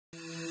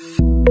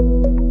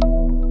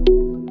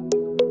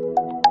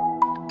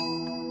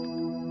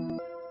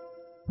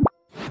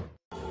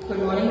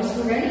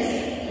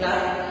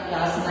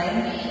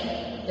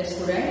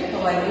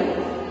how are you?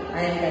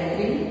 I am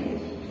Catherine,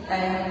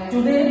 and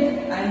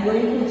today I am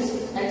going to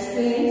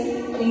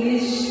explain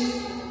English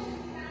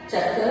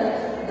chapter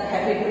The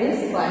Happy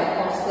Prince by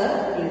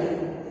Oscar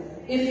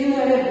Wilde. If you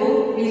have a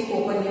book, please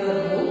open your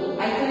book.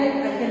 I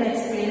can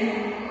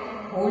explain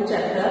whole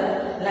chapter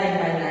line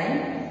by line.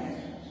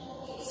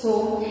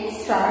 So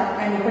start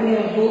and open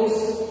your books.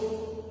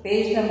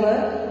 Page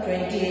number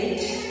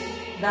 28.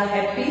 The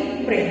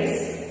Happy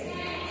Prince.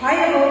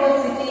 High above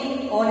the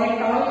city, on a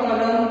tall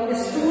column,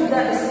 stood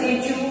the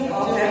statue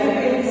of Happy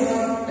Prince.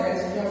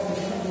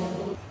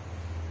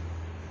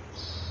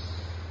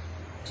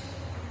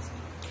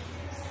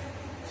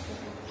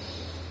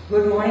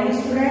 Good morning,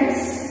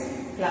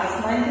 students.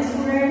 Class 9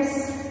 students.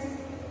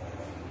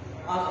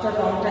 After a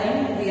long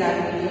time, we are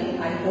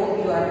meeting. I hope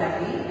you are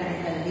happy and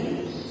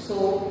healthy.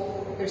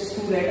 So it's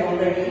too late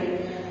already.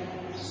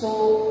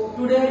 So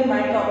today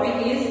my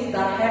topic is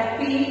The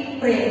Happy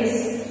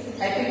Prince.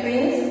 Happy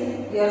Prince.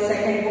 Your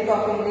second book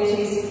of English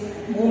is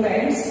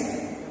Movements.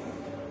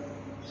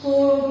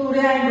 So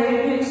today I am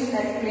going to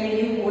explain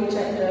you whole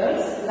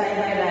chapters line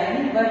by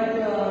line.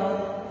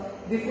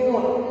 But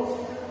before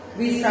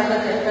we start the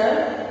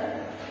chapter,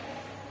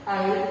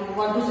 I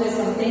want to say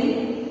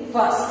something.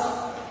 First,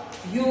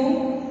 you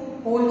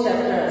whole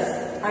chapters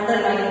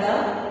underline the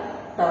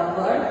top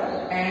word,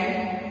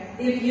 and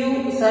if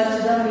you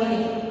search the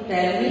meaning,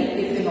 tell me.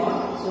 If you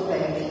not, so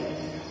tell me.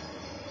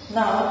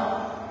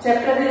 Now,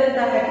 chapter is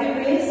The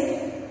Happy Prince.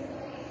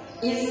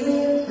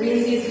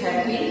 Prince is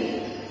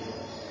happy.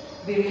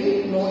 We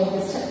will know in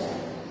this chapter.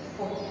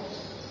 Okay.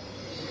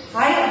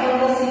 High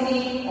above the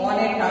city, on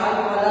a tall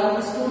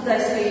column, stood the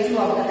statue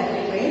of the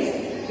Happy Prince.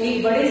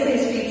 एक बड़े से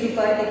statue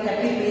पर एक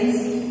happy Prince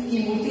की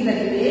मूर्ति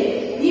लगी हुई है.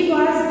 He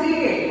was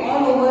greeted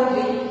all over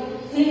with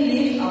thin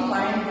leaves of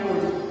fine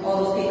gold.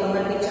 और उसके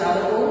कमर के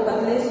चारों ओर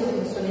पतले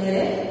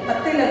सुनहरे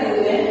पत्ते लगे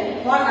हुए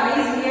हैं. For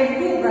eyes he had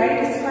two bright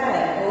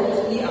spire. और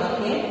उसकी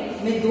आंखें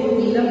में दो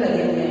नीलम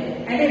लगे हुए हैं.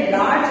 And a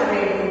large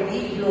red ruby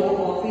glow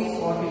of his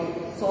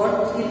sword.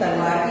 उसकी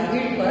तलवार की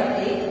गिट पर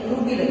एक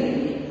रूबी लगी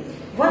हुई है.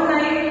 One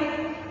night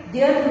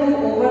there flew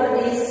over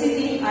a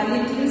city a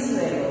little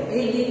swallow.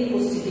 एक दिन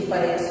उस सिटी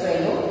पर एक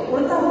swallow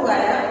उड़ता हुआ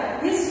आया.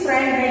 His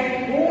friend had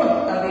gone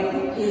away to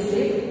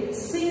Egypt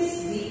 6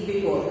 weeks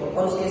before.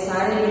 और उसके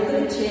सारे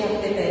मित्र 6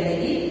 हफ्ते पहले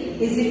ही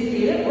इजिप्ट के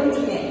लिए उड़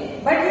चुके हैं.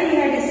 But he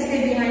had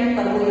stayed behind.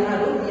 पर वो यहाँ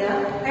रुक गया.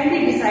 And he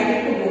decided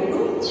to go to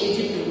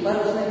Egypt. पर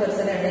उसने फिर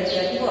से निर्णय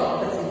किया कि वो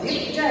वापस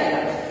इजिप्ट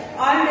जाएगा.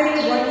 All day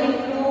when he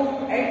flew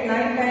at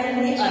night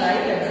time he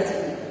arrived at the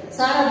city.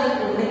 सारा दिन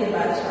उड़ने के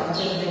बाद शाम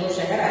को जब वो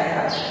शहर आया.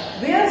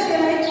 Where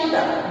shall I put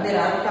up? मैं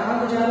रात कहाँ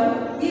गुजारूं?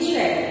 He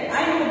said,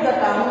 I hope the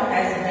town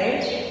has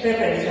made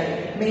preparation.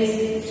 मैं इस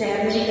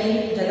शहर में कहीं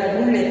जगह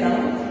ढूंढ लेता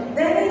हूँ.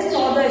 Then he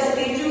saw the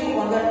statue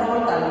on the tall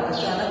column.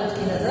 अचानक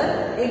उसकी नजर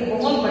एक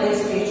बहुत बड़े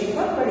स्टेचू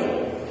पर पड़ी.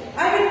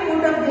 I will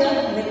put up there.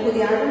 मैं खुद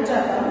यहाँ रुक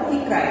जाता हूँ. He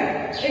cried.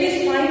 It is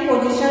fine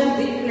position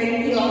with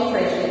plenty of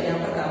fresh air. यहाँ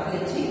पर काफी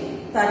अच्छी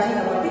ताजी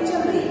हवा भी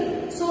चल रही है.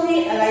 So he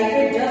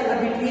alighted just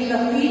between the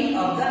feet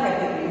of the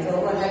Happy Prince.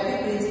 और वह Happy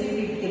Prince की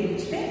फीट के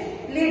बीच में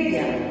लेट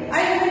गया.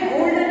 I have a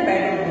golden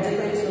bedroom. मुझे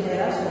तो एक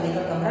सुनहरा सोने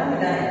का कमरा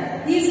मिला है.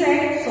 He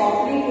said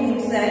softly to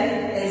himself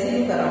as he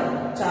looked around.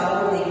 चारों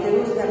ओर देखते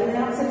हुए उसने अपने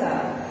आप से कहा.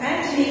 And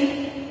she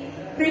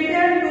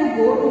prepared to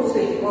go to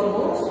sleep. और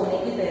वो सोने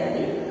की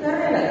तैयारी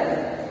करने लगा.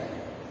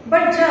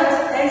 But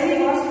just as he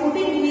was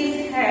putting his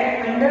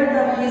head under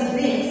his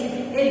wings,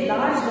 a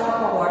large drop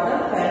of water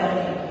fell on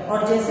him.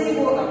 और जैसे ही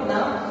वो अपना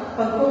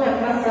पंखों में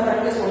अपना सर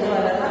रख के सोने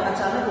वाला था,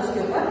 अचानक उसके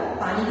ऊपर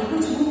पानी की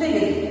कुछ बूंदें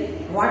गिरी.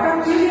 What a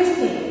curious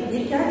thing! ये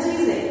क्या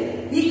चीज है?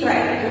 He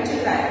cried. वो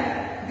चिल्लाया.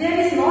 There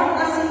is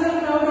not a single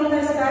cloud in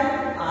the sky.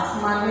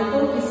 आसमान में तो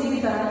किसी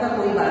भी तरह का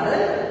कोई बादल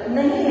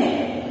नहीं है.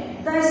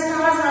 The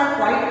stars are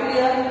quite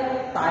clear.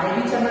 तारे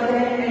भी चमक रहे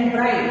हैं. And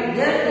bright.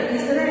 Here it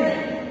is raining.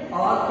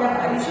 और क्या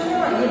बारिश होने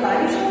वाली? ये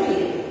बारिश हो रही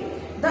है.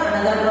 The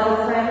another drop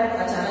fell.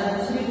 अचानक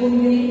दूसरी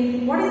बूंद गिरी.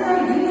 What is the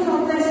use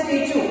of the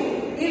statue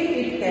if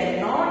it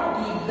cannot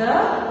keep the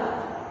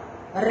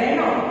rain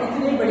off?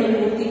 इतनी बड़ी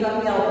मूर्ति का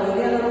क्या उपयोग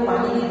है अगर वो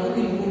पानी की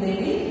दो-तीन बूंदें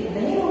भी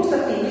नहीं उठ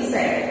सकती? He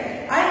said,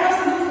 I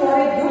must look for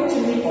a good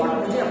chimney pot.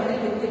 मुझे अपने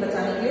खुद के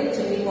बचाने के लिए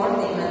चिमनी पॉट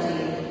देखना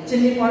चाहिए.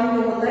 चिमनी पॉट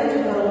वो होता है जो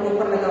घरों के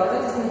ऊपर लगा होता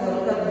है जिसमें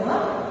घरों का धुआं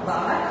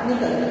बाहर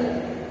निकलता है.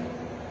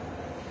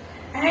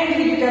 And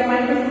he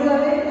determined to fly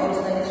away. और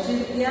उसने निश्चित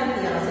किया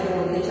कि यहाँ से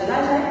वो उड़ के चला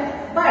जाए.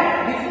 But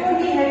before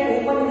he had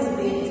opened his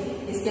wings,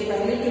 इसके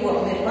पहले कि वो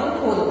अपने पंख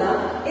खोलता,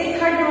 एक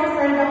थर्ड ड्रॉप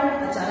fell down.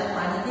 अचानक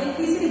पानी की एक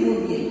तीसरी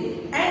बूंद गिरी.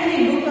 And he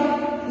looked up.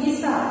 He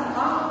saw.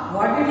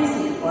 What did he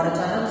see? और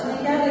अचानक उसने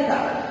क्या देखा?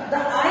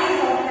 The eyes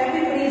of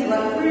Happy Prince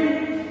were filled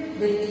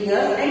with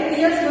tears, and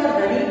tears were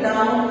running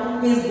down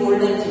his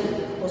golden cheek.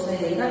 उसने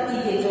देखा कि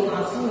ये जो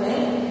आंसू हैं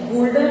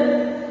गोल्डन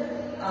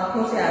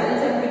आंखों से आ रहे हैं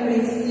जो हैप्पी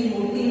प्रिंस की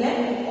मूर्ति है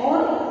और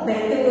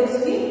बहते हुए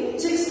उसकी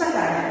चिक्स तक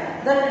आ रहा है.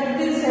 The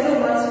little fellow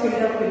was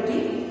filled up with pity.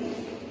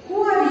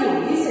 Who are you?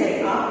 He said.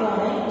 आप कौन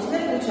हैं? उसने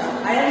पूछा.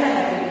 I am the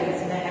Happy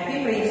Prince. मैं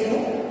हैप्पी प्रिंस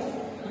हूँ.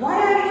 Why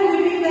are you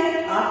weeping then?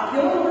 आप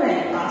क्यों रो रहे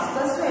हैं? Asked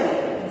the swallow.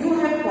 You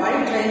have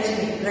quite drenched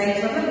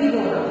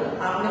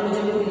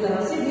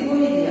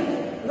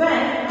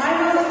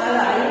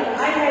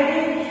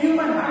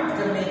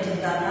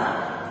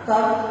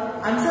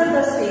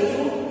the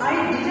statue, I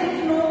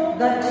didn't know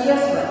the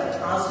tears were.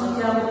 आंसू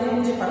क्या होते हैं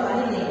मुझे पता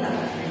ही नहीं था.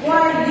 वो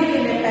I lived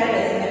in a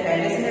palace, मैं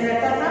पैलेस में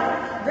रहता था.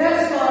 Where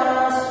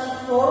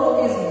sorrow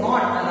is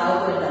not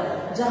allowed to enter.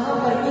 जहाँ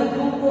पर भी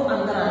दुख को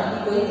अंदर आने की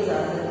कोई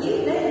इजाजत ही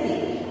नहीं थी.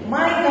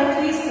 My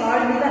country is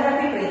called me the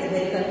happy prince.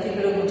 मेरी कंट्री के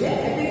लोग मुझे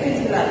हैप्पी प्रिंस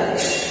बुलाते थे.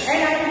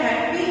 And I am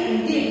happy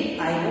indeed.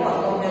 I was.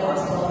 और मैं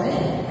वास्तव में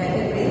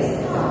हैप्पी प्रिंस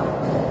था.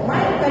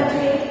 My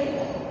country,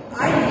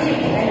 I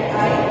lived and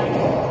I died.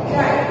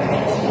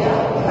 मैं जिया,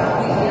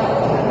 काफी जिया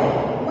और मैं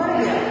मर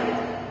गया.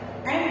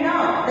 And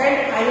now that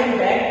I am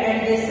dead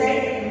and they set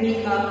me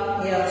up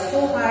here so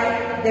high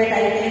that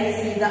I can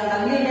see the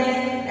ugliness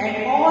and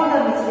all the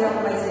misery of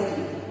my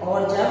city. और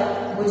जब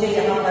मुझे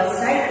यहाँ पर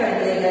सेट कर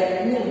दिया गया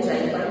इतनी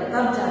ऊंचाई पर,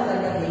 तब जाकर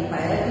मैं देख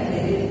पाया कि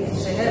मेरे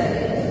शहर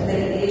में,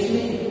 मेरे देश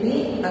में कितनी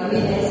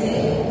अगलीनेस है,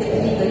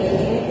 कितनी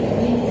गरीबी है,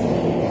 कितनी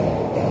मिजरी है.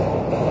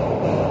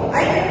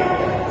 I cannot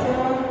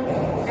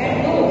and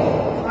no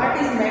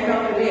heart is made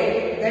of lead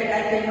that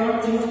I cannot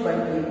choose but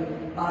you.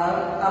 और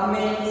अब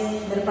मैं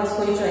मेरे पास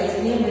कोई चॉइस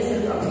नहीं है, मैं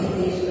सिर्फ अपनी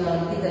देश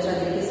की दशा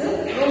देख के सिर्फ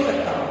रो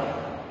सकता हूँ.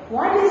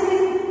 What is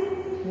it?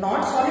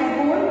 Not solid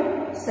gold,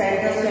 said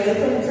the swallow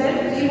to himself.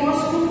 He was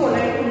too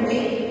polite to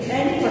make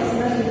any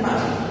personal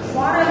remark.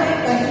 Far away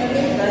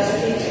continued the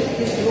statue with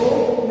his low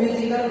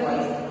musical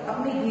voice.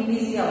 अपनी धीमी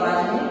सी आवाज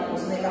में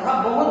उसने कहा,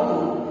 बहुत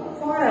दूर.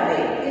 Far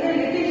away in a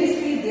little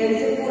street there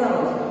is a poor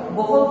house.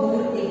 बहुत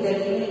दूर एक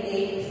गली में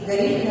एक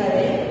गरीब घर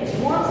है.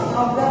 One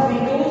of the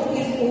windows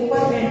is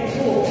open and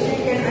closed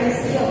and I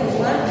see a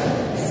woman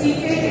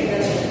seated in the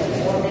window.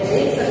 और मैं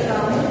देख सकता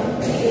हूँ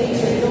कि एक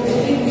विंडो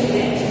खुली हुई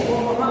है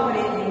और वहाँ पर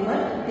एक वुमन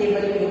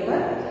टेबल के ऊपर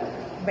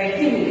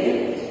बैठी हुई है.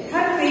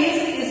 हर face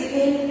is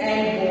thin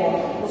and warm.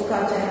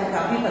 उसका चेहरा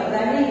काफी पतला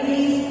है. ये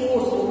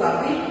वो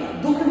काफी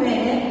दुख में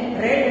है.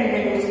 रेड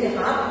एंडेड, उसके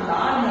हाथ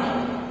लाल हैं.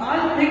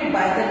 All prick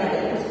by the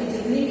needle. उसकी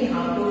जितनी भी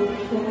हाथों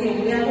की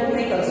उंगलियां वो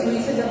प्रिक,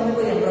 सुई से जब हम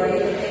कोई एम्ब्रॉयडरी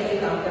करते हैं, कोई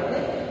काम करते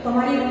हैं, तो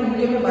हमारी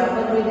उंगलियों में बार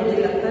बार कोई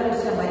निडल लगता है,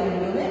 उससे हमारी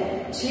उंगलियों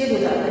में छेद हो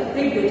जाता है,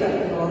 प्रिक हो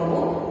जाती है और वो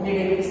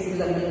निडल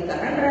लगने के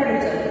कारण रेड हो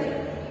जाती है.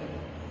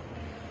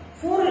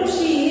 For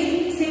she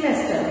is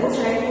semester. वो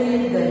शायद कोई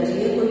एक दर्जी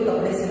है, कोई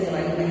कपड़े सिलने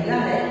वाली महिला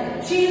है.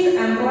 She is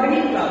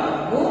embroidery flower.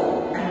 वो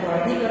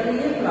एम्ब्रॉयडरी कर रही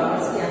है,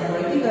 फ्लावर्स की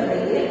एम्ब्रॉयडरी कर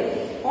रही है.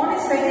 On A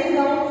second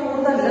gown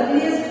for the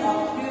loveliest of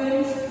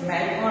queen's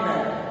mad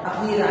honour.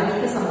 अपनी रानी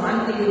के सम्मान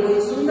के लिए वो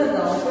एक सुंदर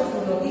गाउन पर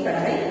फूलों की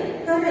कढ़ाई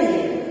कर रही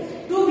है.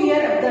 To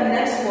wear up the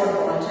next cord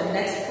ball.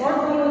 Next cord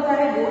ball होता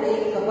है वो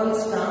एक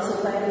कपल्स डांस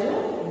होता है जो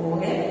वो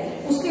है,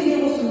 उसके लिए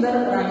वो सुंदर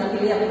रानी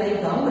के लिए अपना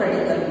एक गाउन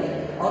रेडी कर रही है.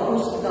 और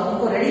उस गाउन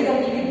को रेडी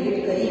करने की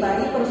डेट करीब आ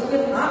रही, पर उसके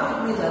हाथ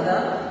इतने ज्यादा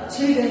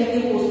छिड़ गए कि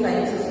उस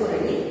टाइम से उसको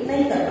रेडी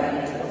नहीं कर पाई.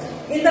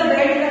 In the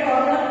bed in the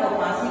corner. और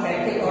पास ही बेड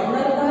के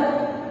कॉर्नर पर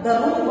the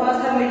room was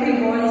her little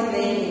boy is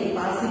laying.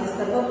 पास ही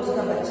बिस्तर पर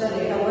उसका बच्चा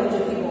लेटा हुआ है जो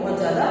कि बहुत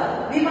ज्यादा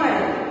बीमार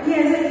है. He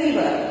has a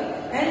fever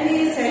and he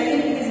is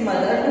setting his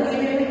mother to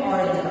give him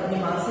orange.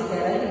 अपनी माँ से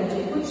कह रहा है कि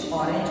मुझे कुछ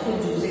ऑरेंज को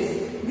जूसेस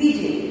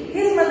दीजिए.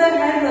 His mother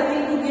has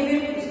nothing to give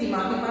him. उसकी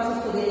माँ के पास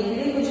उसको देने के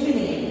लिए कुछ भी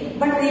नहीं है,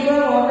 बट रिवर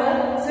वाटर,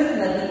 सिर्फ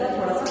नदी का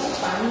थोड़ा सा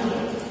पानी है.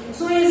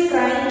 So is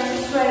crying,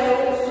 swallow,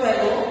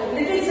 swallow,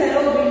 little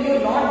swallow, will you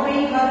not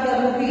bring her the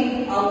ruby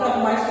out of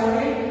my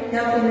sword?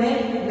 क्या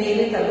तुम्हें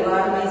मेरे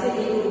तलवार में से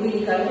एक रूबी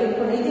निकाल के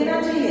उनको नहीं देना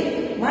चाहिए?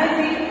 My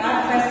feet are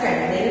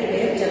fastened. मेरे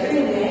पैर जकड़े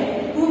हुए हैं.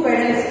 Two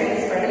pedal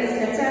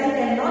steps, I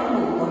cannot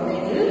move. और मैं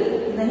हिल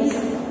नहीं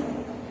सकता.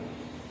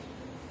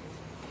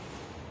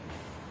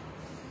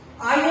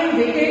 I am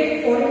waited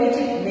for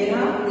Egypt.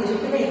 मेरा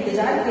इजिप्ट में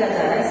इंतजार किया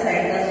जा रहा है.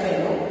 said the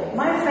swallow.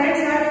 My friends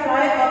have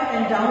fly up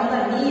and down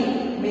the Nile.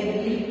 में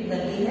नील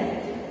नदी है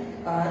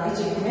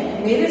इजिप्ट में.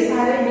 मेरे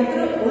सारे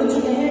मित्र उड़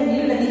चुके हैं,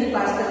 नील नदी के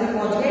पास तक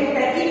पहुंच गए.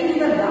 Tacking to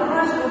the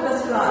large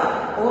lotus flower.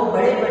 और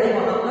बड़े बड़े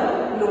वहां पर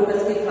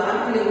लोटस के फ्लावर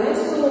खिले हुए हैं.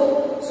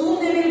 सो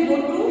they will go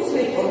to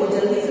sleep. और वो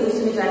जल्दी से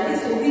उसमें जाके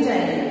सो भी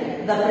जाएंगे.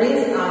 The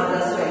Prince asked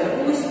the swallow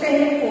to stay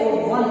for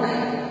one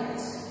night.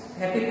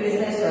 Happy Prince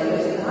ने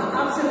swallow से कहा,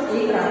 आप सिर्फ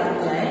एक रात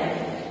रुक जाएं.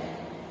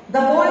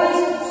 The boy is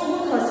so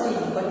thirsty.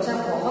 बच्चा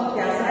बहुत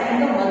प्यासा है.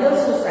 And the mother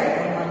so sad.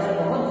 और मदर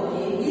बहुत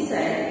दुखी है. ही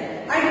sad.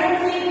 I don't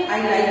think I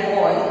like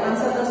boys,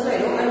 answered the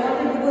swallow. I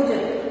wanted to go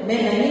Egypt. मैं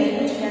नहीं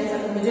कुछ कह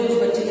सकती, मुझे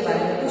उस बच्चे के बारे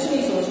में कुछ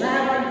नहीं सोचना है.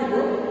 I want to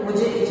go,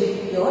 मुझे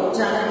इजिप्ट की ओर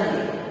जाना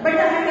है. But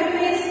the happy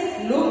prince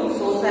looked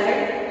so sad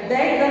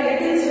that the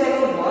little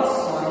swallow was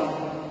sorry.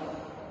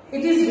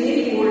 It is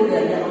very cold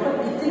there. यहाँ पर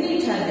कितनी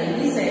ठंड है.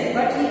 He said,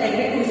 but he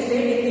agreed to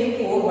stay with him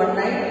for one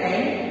night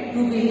and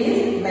to be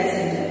his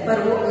messenger.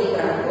 पर वो एक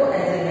रात को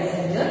as a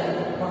messenger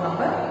वहाँ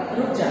पर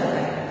रुक जाता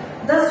है.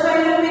 The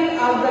swallow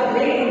picked out the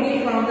great ruby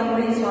from the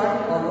prince's sword.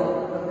 और वो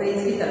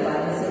प्रिंस की तलवार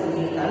में से रूबी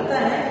निकालता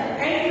है.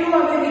 And flew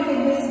away with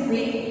his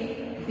beak.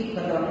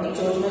 मतलब अपनी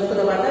चोंच में उसको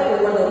दबाता है.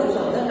 Over the roofs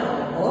of the town.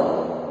 और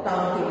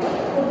टाउन के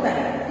ऊपर उड़ता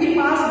है. He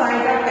passed by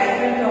the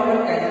Catherine Tower.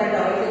 Catherine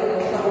Tower के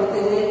ऊपर उड़ते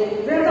हुए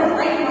where the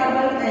white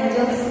marble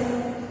angels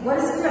were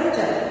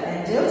sculptured.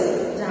 Angels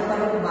जहाँ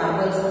पर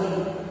मार्बल्स की,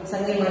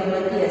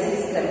 संगमरमर की ऐसी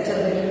स्कल्पचर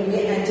बनी हुई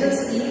है एंजल्स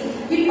की.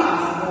 He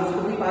passed. वो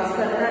उसको भी पास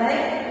करता है.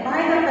 By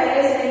the palace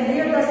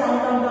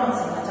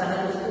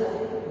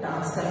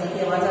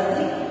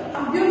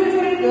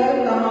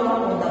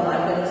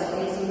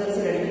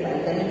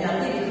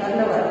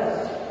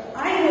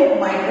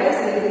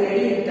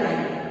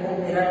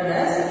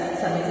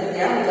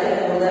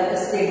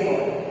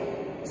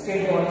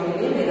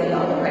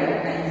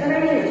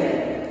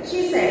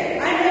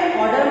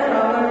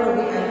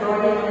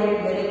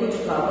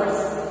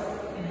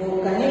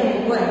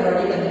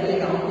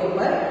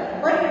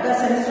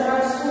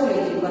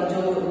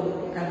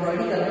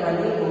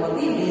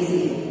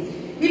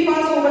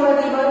over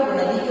the river, वो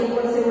नदी के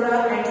ऊपर से उड़ा,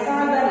 एंड सा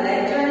the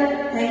lantern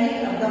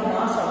hanging up the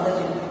mast of the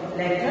ship.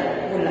 Lantern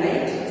वो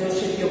लाइट जो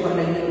शिप के ऊपर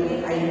लगी होती है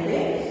हाइट पे।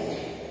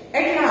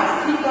 At last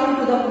he come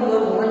to the poor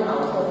woman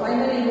house, तो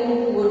फाइनली वो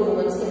पुअर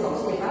वुमन के हाउस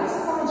के पास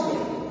पहुंच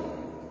गया।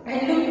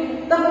 And look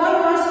the boy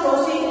was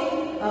tossing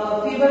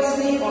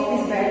फीवरसली of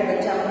his bed,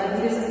 बच्चा अपना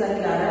धीरे से सर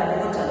हिला रहा है,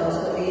 बहुत ज्यादा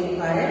उसको तेज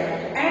बुखार है।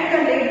 And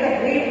the let the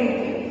great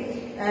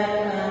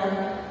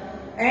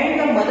and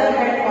the mother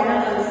had fallen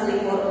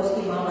asleep, और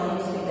उसकी माँ वहीं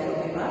उसके पैरों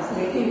के पास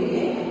लेटी हुई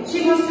है। शी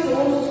वाज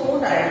सो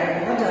टायर्ड,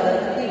 बहुत ज्यादा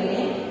थकी हुई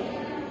है।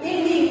 इन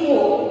ही को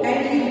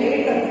and he let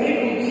the great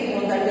Ruby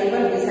on the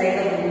table beside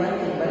the woman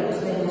table,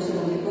 उसने उस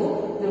रूबी को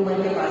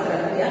वुमन के पास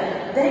रख दिया।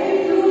 Then he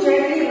flu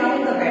gently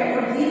around the bed,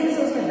 और धीरे से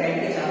उसने बेड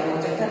के चारों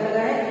ओर चक्कर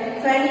लगाए।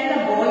 फैनिंग द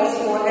बॉयज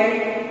फॉरहेड,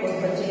 उस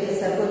बच्चे के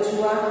सर को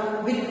छुआ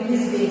विद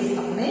हिज विंग्स,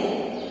 अपने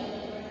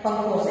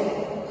पंखों से।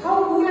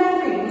 हाउ कूल आई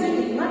फील, मुझे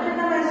कितना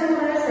ठंडा महसूस हो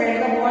रहा है, said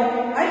the boy.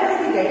 I must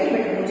be getting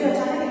better, मुझे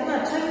अचानक इतना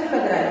अच्छा क्यों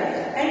लग रहा है।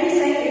 And he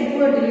सैंक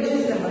into a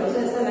delicious slumber, उसे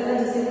ऐसा लगा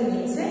जैसे वो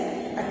नींद से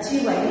अच्छी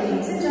वाली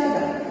नींद से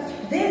जागा।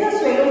 Then the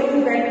swallow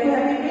flu back to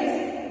happy place,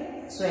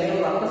 swallow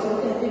वापस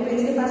होकर हैप्पी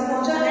प्लेस के पास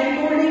पहुंचा। And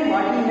told him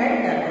what he had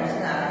done,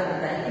 उसने आकर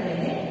बताया कि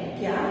मैंने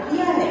क्या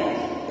किया है।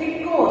 It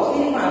course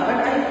he remarked, but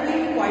I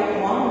feel quite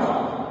warm now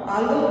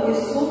although it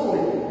is so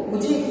cold,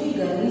 मुझे इतनी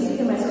गर्मी सी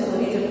के महसूस हो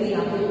रही है जबकि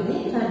यहाँ पे इतनी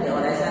ठंड है।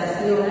 और ऐसा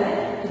इसलिए हो रहा है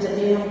कि जब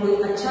भी हम कोई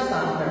अच्छा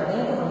काम करते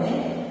हैं तो हमें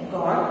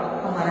गॉड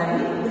हमारा भी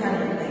ध्यान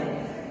रखते हैं।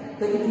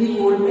 तो इतनी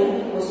कोल्ड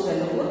में उस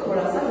स्वेलो को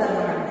थोड़ा सा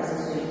गर्माहट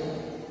महसूस हुई।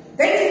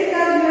 That is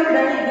because you have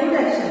done a good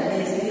action,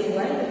 ये इसलिए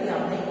हुआ है क्योंकि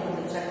आपने बहुत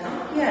अच्छा काम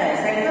किया है।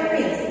 Said the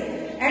Prince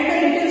and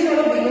the little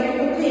swallow begin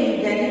to think,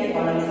 then he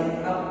fallen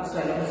asleep। अब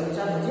स्वेलो ने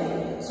सोचा, मुझे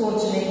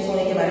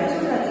सोने के बारे में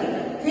सोचना चाहिए।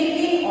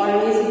 थिंकिंग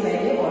ऑलवेज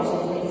इमेजिन, और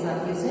सोचने के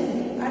साथ ही उसे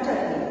नींद आ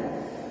जाती है।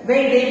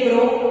 When day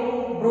broke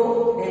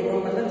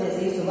मतलब जैसे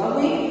ही सुबह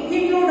हुई, he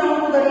flew down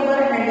to the river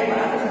and a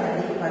bath, उसे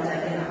नदी के पास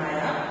जाके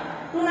नहाया।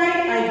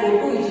 Tonight I go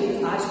to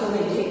Egypt, आज तो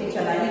मैं इजिप्ट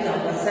चला ही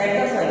जाऊंगा, said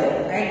the swallow,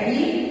 and he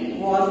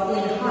was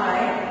in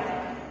high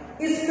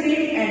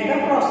spirit and the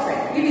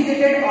prospect. He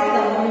visited all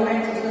the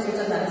monuments, उसने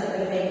सोचा जाने से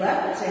पहले मैं एक बार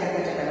शहर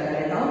का चक्कर लगा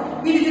लेता हूँ।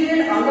 He visited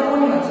all the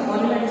monuments,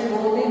 monuments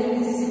वो होते हैं जो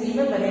किसी सिटी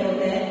में बने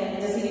होते हैं,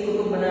 जैसे कि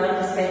कुतुब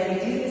मीनार,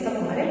 स्टैच्यू, ये सब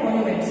हमारे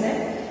monuments हैं।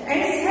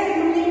 And sat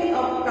looking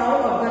up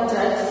proud of the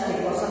church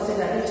steep, और सबसे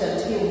ज्यादा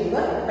चर्च के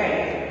ऊपर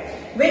बैठ।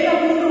 When the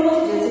moon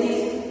rose, जैसे ही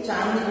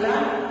चांद निकला,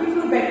 he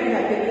flew back to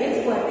happy place,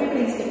 वो happy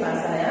place के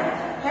पास आया।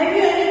 Have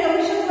you any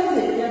commission for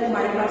it? क्या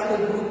तुम्हारे पास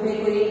कोई ग्रुप में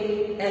कोई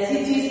ऐसी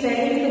चीज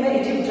पहले कि तुम्हें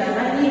इजिप्ट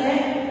जाना ही है?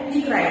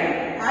 He cried,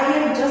 I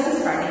am just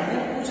starting,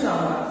 मैं पूछ रहा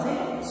हूँ आपसे।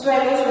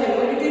 Swallow,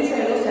 swallow, little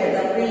swallow, said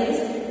the prince,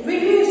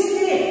 will you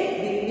stay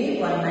with me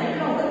one night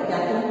longer? क्या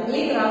तुम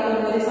एक रात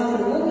और मेरे साथ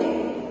रुकोगे?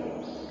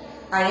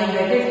 I am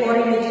waited for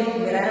in Egypt,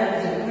 मेरा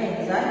इजिप्ट में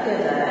इंतजार किया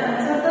जा रहा है।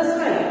 Answer the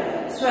swallow.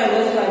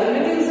 Swallow, swallow,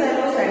 little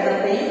swallow, said the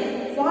prince.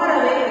 Far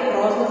away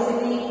across the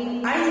city,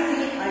 I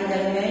see a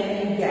young man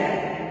in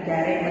garret.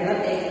 Garret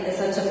मतलब एक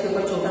ऐसा छत के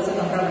ऊपर छोटा सा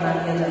कमरा बना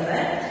दिया जाता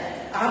है।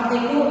 आप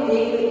देखो,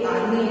 एक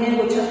आदमी है,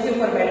 वो छत के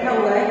ऊपर बैठा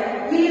हुआ है।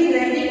 He is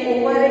leaning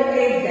over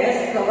a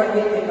desk covered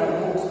with paper.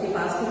 वो उसके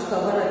पास कुछ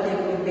कवर रखे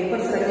हुए,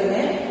 पेपर्स रखे हुए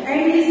हैं।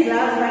 And his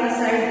glass by his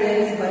side there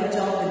is bunch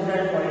of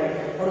withered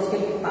potato. और उसके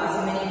पास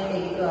में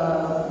एक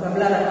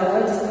गमला रखा हुआ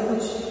है जिसमें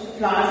कुछ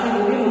फ्लावर्स हैं,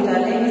 वो भी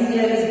मुरझाते हैं। His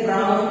hair is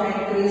brown and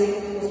crisp,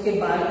 उसके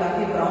बाल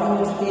काफी ब्राउन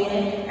हो चुके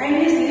हैं। And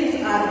his lips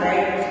are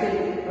red,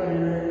 उसके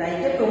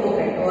like a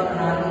pomegranate, और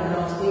अनार की तरह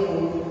उसके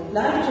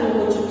लाल चूर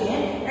हो चुके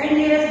हैं। And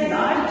he has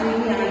large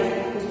dreamy eyes,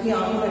 उसकी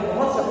आंखों में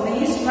बहुत सपने।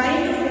 He is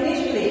trying to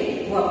finish play,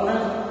 वो अपना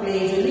प्ले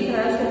जो लिख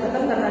रहा है उसको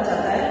खत्म करना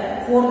चाहता है।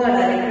 For the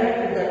director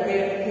to the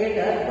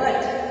theater, but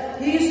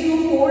he is too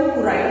cold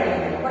to write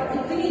anymore, पर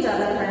इतनी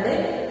ज्यादा ठंड है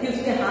कि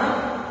उसके हाथ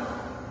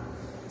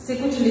से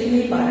कुछ लिख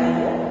नहीं पा रहा है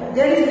वो।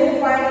 There is no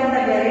fire in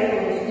the garret,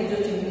 उसकी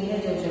जो चिमनी है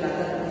जो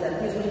जलाकर रखी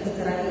जाती है उसमें किसी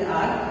तरह की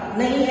आग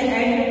नहीं है।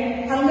 एंड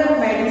hunger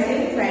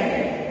medicine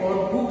fainted, और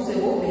भूख से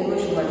वो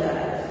बेहोश हुआ जा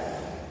रहा है।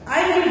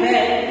 I will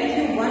bear with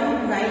you one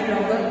night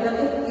longer, जब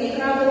तुम एक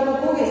रात और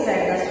रुकोगे,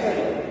 said the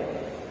swallow,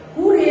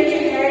 who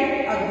really had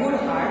a good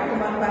heart,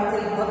 तुम्हारे पास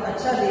एक बहुत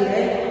अच्छा दिल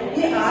है।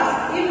 He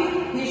asked if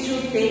he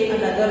should take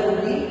another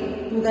ruby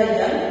to the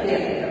young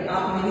playwright,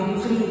 आप मेरी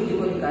दूसरी रुबी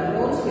को निकाल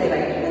लो, उस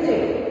प्लेराइटर को दे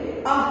दो।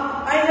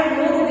 I have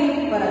no ruby,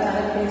 पर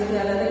अचानक प्रिंस को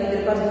याद आता है कि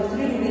मेरे पास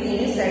दूसरी रुबी नहीं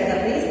है। said the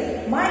prince,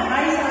 my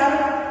eyes are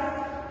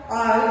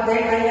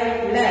that I have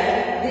left,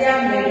 they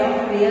are made of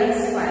rare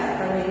sapphire,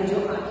 पर मेरी जो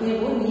आंखें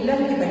वो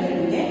नीलम की बनी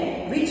हुई है।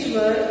 which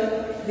were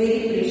very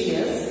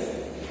precious,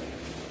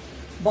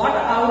 bought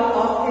out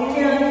of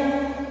India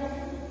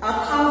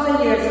 1000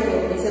 years ago,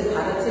 इसे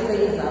भारत से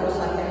कई हजारों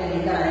साल पहले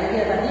लेकर आया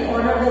गया था। He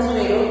ordered the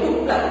swallow to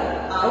pluck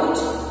out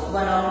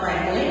one of my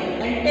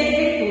nails and take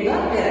it to the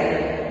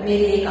playwright,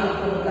 मेरी एक आंख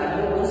को निकाल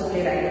लो, उस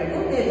प्लेराइटर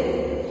को दे दो।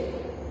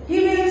 He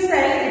will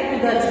sell it to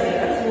the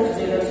jewelers, वो उस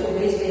ज्वेलर्स को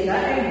बेच देगा।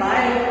 And buy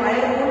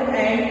firewood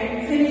and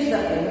finish the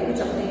play, कुछ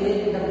अपने लिए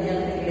लकड़ियां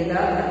खरीदेगा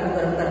घर को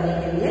गर्म करने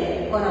के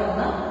लिए और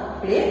अपना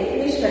प्ले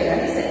फिनिश करेगा।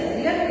 He said,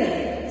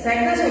 said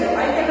the swallow,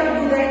 I cannot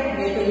do that,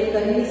 मैं तो ये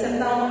कर ही नहीं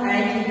सकता हूँ,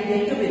 and he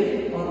began to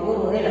weep, और वो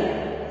रोने लगा।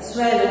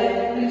 Swallow,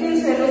 little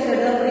swallow said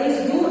the prince,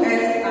 do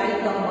as I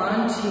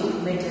command you,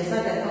 मैं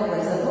जैसा कहता हूँ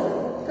वैसा तो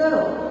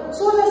करो।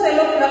 So the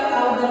swallow plucked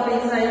out the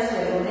prince eyes,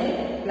 swallow ने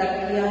प्लग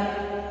किया,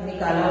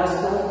 निकाला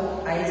उसको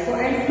आइस को,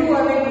 and flu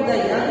away to the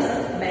young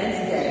mains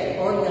Garrett,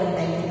 और यंग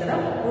मैन की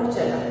तरफ उड़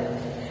चला।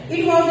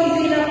 It was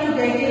easy enough to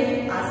get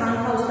in, आसान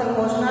था उस तक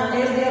पहुंचना,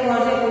 as there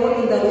was a whole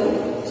in the room,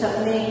 छत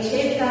में एक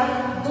छेद था,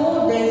 दो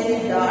densely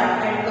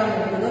dart and come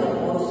into the room,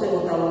 और उससे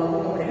होता हुआ वो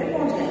कमरे में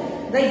पहुंच गया।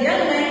 The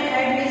young man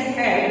had his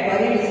head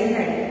buried in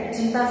head,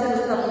 चिंता से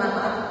उसका अपना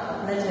हाथ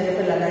अपने चेहरे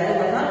पर लगाया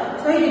हुआ था,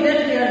 सो he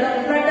didn't here the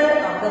Flutter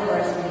of the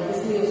birds,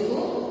 इसलिए उसको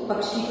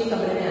पक्षी के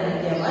कमरे में आने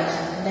की आवाज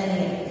नहीं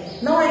है।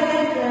 Now I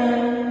can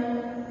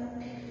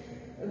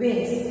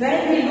wings. When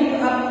he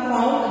looked up,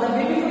 found the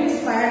beautiful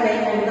spire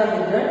lying on the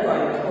withered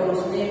violet, और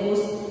उसने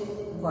उस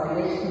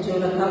violet जो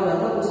रखा हुआ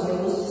था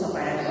उसमें उस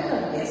स्पायर को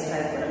रख दिया,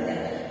 स्पायर को रख दिया।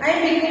 I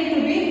am beginning to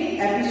be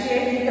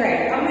appreciate, he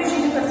cried. अब मैं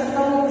शुरू कर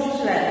सकता हूँ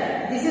कोशिश लाया।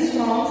 This is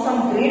from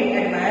some great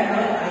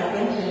admirer, I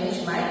can finish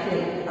my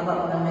play. अब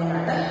अपना मैं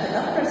नाटक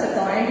खत्म कर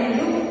सकता हूँ। And he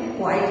looked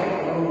quite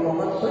happy, और वो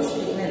बहुत खुश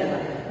दिखने लगा।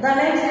 The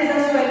next day the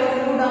swallow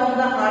flew down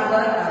the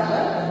harbor,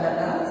 अंदर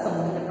का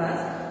समुद्र के पास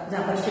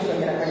जहाँ पर शिप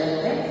वगैरह खड़े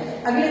होते हैं।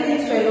 अगले दिन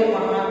swallow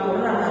वहां उड़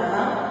रहा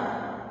था।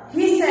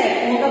 He sat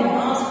on the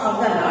mast of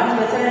the large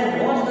vessel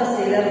and watched the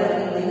sailor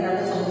working, देख रहा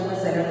था समुद्र में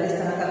sailor किस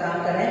तरह का काम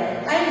कर रहे हैं।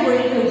 I am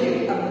going to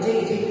Egypt, अब मुझे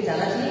इजिप्ट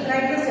जाना चाहिए,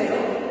 cried the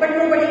swallow, but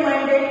nobody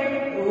minded,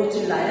 वो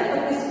चिल्लाया पर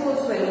किसको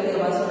swallow की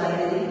आवाज सुनाई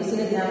दे रही, किसी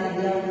ने ध्यान नहीं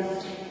दिया।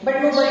 But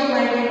nobody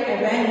minded, and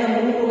when the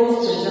moon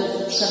rose, जब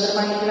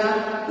चंद्रमा निकला,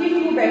 he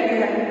flew back to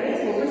happy place,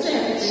 वो फिर से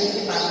happy place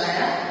के पास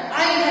आया।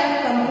 I have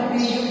come to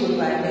bid you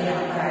goodbye, मैं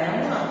यहाँ पर आया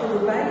हूँ आपको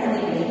goodbye कहने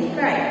के लिए। He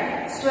cried,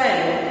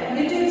 swallow,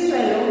 little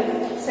swallow,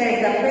 said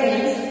the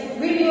prince,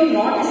 will you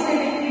not stay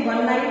with me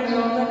one night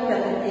longer, क्या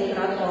तुम एक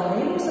रात और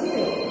नहीं रुक सकते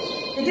हो?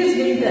 It is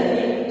winter,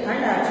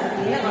 ठंड आ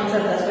चुकी है,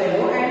 answered the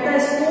swallow, and the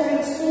snow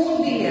will soon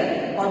be here,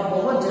 और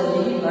बहुत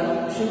जल्दी ही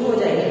बर्फ शुरू हो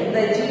जाएगी।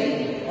 The Egypt,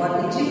 और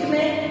इजिप्ट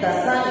में the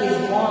sun is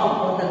warm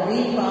on the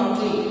green palm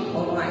tree,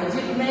 और वहाँ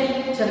इजिप्ट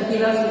में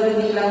चमकीला सूरज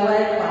निकला हुआ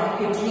है, पाम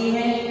के ट्री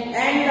है,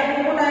 and the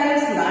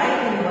crocodiles lie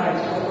in mud,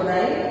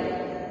 crocodile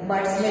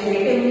muds में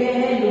लेटे हुए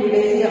हैं, look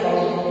lazy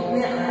about it,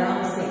 कितने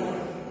आराम से।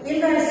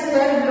 In the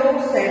square below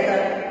said the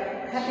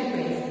happy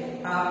prince,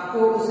 आपको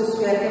उस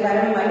स्क्वायर के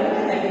बारे में मालूम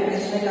है? हैप्पी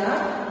प्रिंस ने कहा,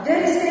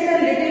 there is a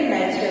little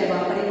match girl,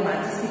 वहां पर एक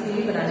माचिस की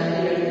तीली बनाने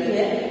वाली लड़की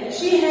है।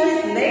 She has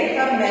late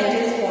her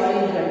matches fall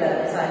in gutter,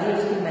 सारी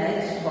उसकी मैच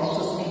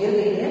बॉक्स उसमें गिर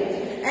गई है,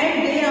 and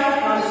they are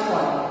all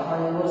spoiled, और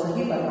वो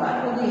सभी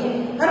बर्बाद हो गई है।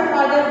 Her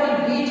father will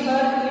beat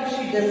her if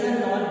she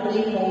doesn't not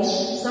bring home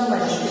some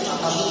money,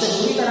 पापा उसे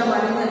बुरी तरह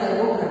मारेंगे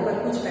अगर वो घर पर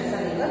कुछ पैसा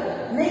लेकर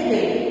नहीं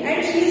गई।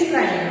 एंड शी इज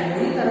क्राइंग,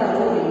 बुरी तरह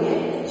रो रही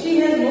है। शी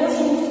हैज नो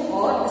शूज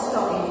और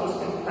स्टॉकिंग,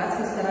 उसके पास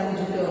किस तरह के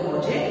जूते और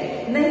मोजे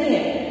नहीं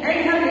है।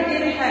 And her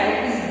little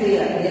head is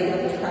there, there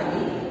मतलब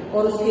खाली,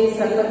 और उसके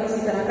सर पर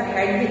किसी तरह का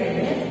हेड भी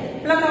नहीं है।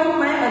 Plug out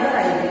my other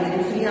I,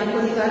 दूसरी आंख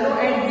को निकालो,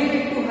 and give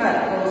it to her,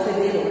 और उसे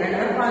दे दो। And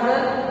her father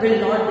will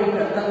not be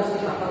हर, तक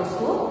उसके पापा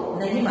उसको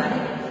नहीं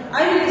मारेंगे।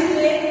 I will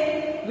stay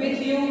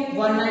with you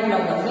one night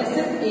longer, मैं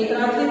सिर्फ एक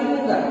रात ही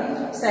रुकूंगा।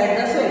 Said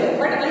the swallow,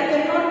 but I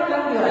can not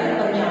plug your आई,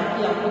 पर मैं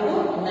आपकी आंखों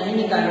को नहीं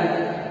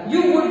निकालूंगा।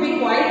 You would be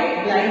quite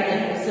blind then,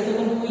 इससे तो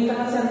तुम पूरी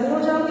तरह से अंधे हो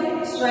जाओगे।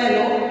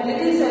 Swallow,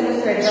 little swallow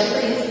said the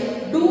prince,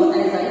 do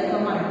as I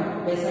command you,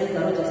 वैसा ही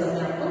करो जैसा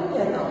मैं आपको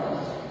कहता हूँ।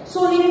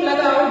 So he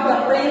plucked out the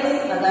prince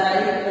other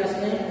eye,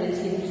 उसने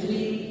प्रिंस की दूसरी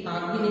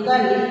आंख भी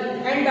निकाल ली,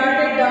 and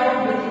darted down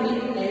with it,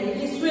 and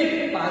he swept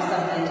past the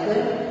match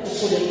girl,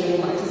 उसको लेके वो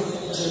माचिस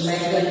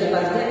मैच गर्ल के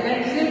पास गए,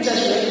 and slipped the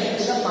jewel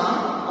into the palm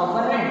of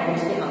her hand, और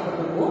उसके हाथों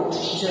पर वो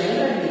ज्वेल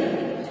रख दिया।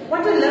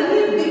 What a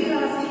lovely big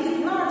glass,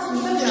 कितना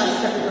सुंदर ग्लास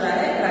का टुकड़ा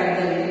है, cried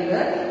the little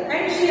girl,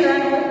 and she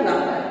ran home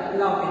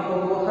laughing,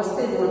 और वो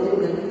हंसते बोलते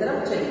घर की तरफ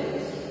चली।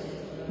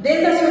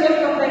 Then the swallow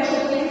come back to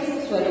prince,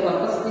 swallow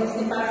वापस प्रिंस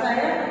के पास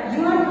आया।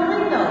 You are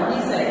blind now, he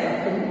said,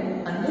 तुम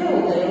अंधे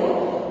हो गए हो।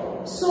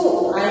 So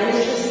I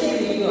will stay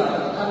with you,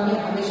 अब मैं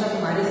हमेशा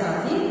तुम्हारे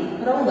साथ ही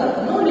रहूंगा।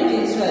 No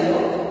little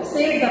swallow,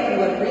 said the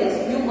poor prince,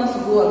 you must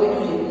go away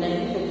to Egypt, नहीं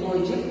तो वो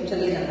इजिप्ट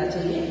चले जाना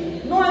चाहिए।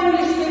 No, I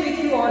will stay with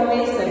you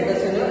always, said the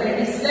swallow, and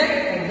he slept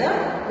with the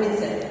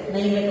princess,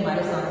 नहीं मैं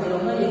तुम्हारे साथ ही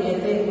रहूंगा, ये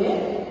कहते हुए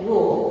वो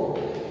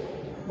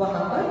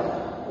वहां पर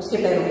उसके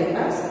पैरों के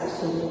पास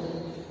सो गया।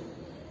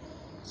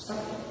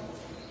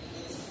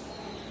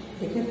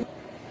 देखिए